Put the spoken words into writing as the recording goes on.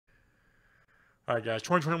All right, guys.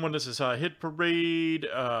 2021. This is Hit Parade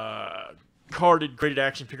carded graded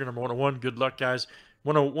action figure number 101. Good luck, guys.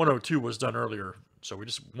 102 was done earlier, so we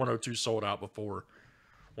just 102 sold out before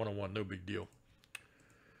 101. No big deal.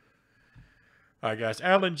 All right, guys.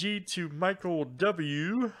 Alan G to Michael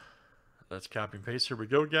W. Let's copy and paste. Here we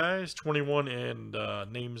go, guys. 21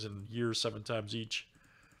 and names and years 7 times each.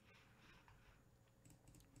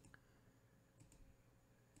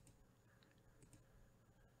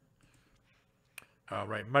 All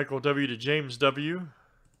right, Michael W to James W.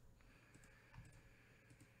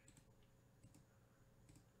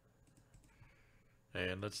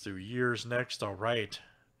 And let's do years next. All right.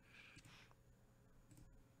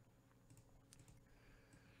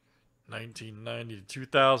 1990 to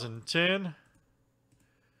 2010.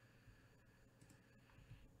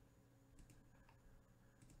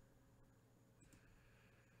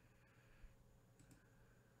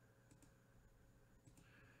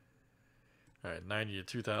 All right, 90 to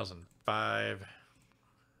 2005.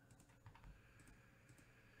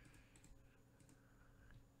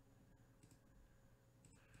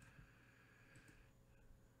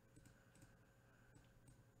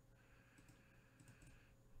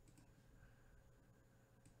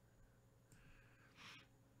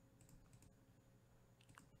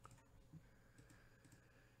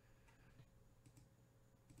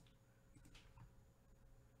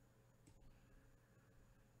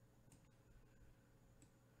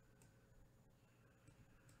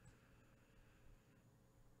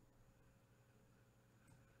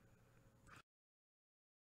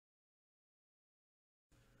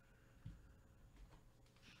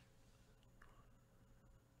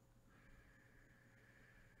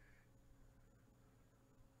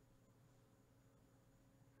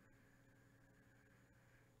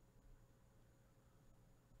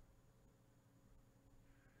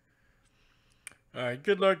 All right,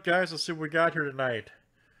 good luck, guys. Let's see what we got here tonight.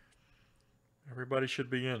 Everybody should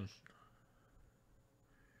be in.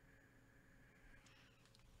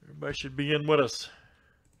 Everybody should be in with us.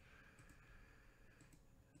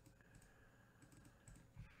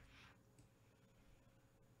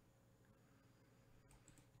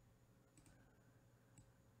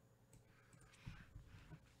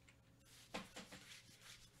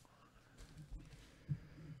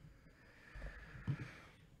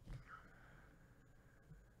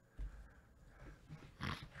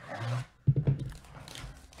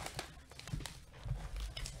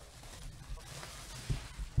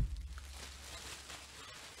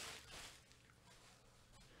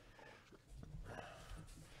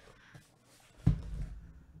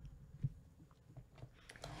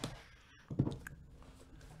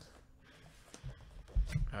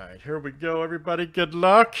 All right, here we go, everybody. Good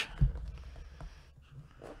luck.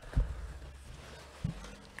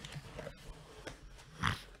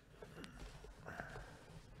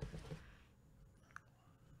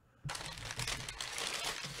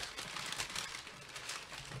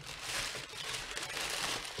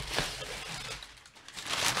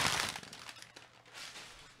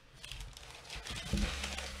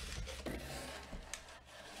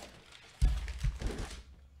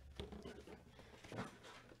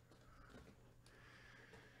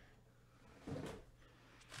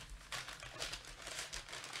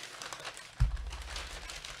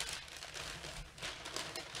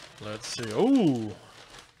 Let's see. Oh,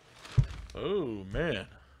 man,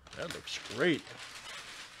 that looks great.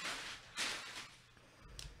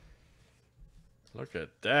 Look at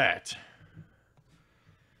that.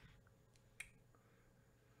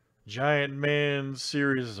 Giant Man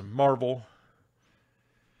series of Marvel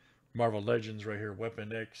Legends right here.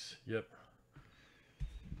 Weapon X. Yep.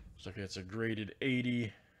 Looks like it's a graded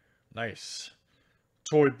 80. Nice.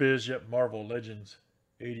 Toy Biz. Yep. Marvel Legends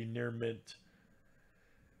 80 near mint.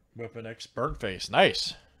 Weapon X burnt face.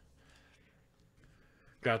 Nice.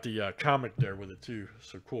 Got the comic there with it too.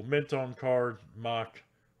 So cool. Mint on card, mock,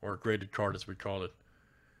 or graded card as we call it.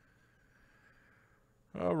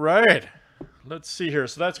 All right. Let's see here.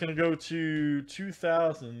 So that's going to go to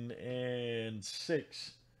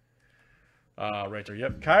 2006. Right there.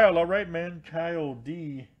 Yep. Kyle. All right, man. Kyle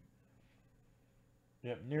D.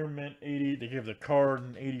 Yep. Near mint 80. They gave the card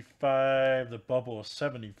an 85. The bubble a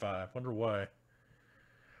 75. Wonder why.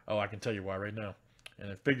 Oh, I can tell you why right now. And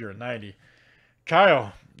a figure of 90.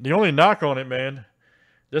 Kyle, the only knock on it, man,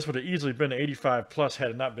 this would have easily been 85 plus had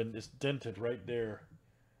it not been it's dented right there.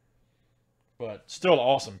 But still an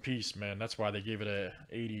awesome piece, man. That's why they gave it a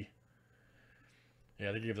 80.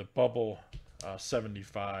 Yeah, they gave the bubble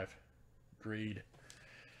 75 grade.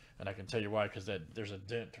 And I can tell you why, because there's a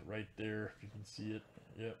dent right there, if you can see it.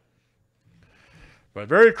 Yep. But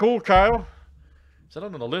very cool, Kyle. Is that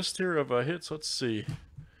on the list here of hits? Let's see.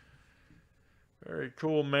 Very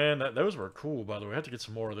cool, man. Those were cool, by the way. I have to get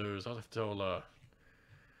some more of those. I'll have to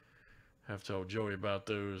tell Joey about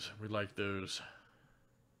those. We like those.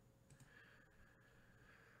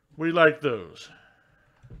 We like those.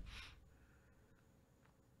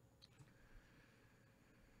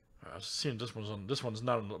 I was seeing this one's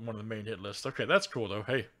not on one of the main hit lists. Okay, that's cool though.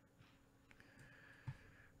 Hey.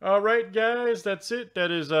 Alright guys, that's it. That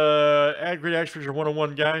is Great Action Figure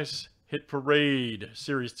 101, guys. Hit Parade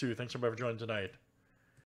Series 2. Thanks everybody for joining tonight.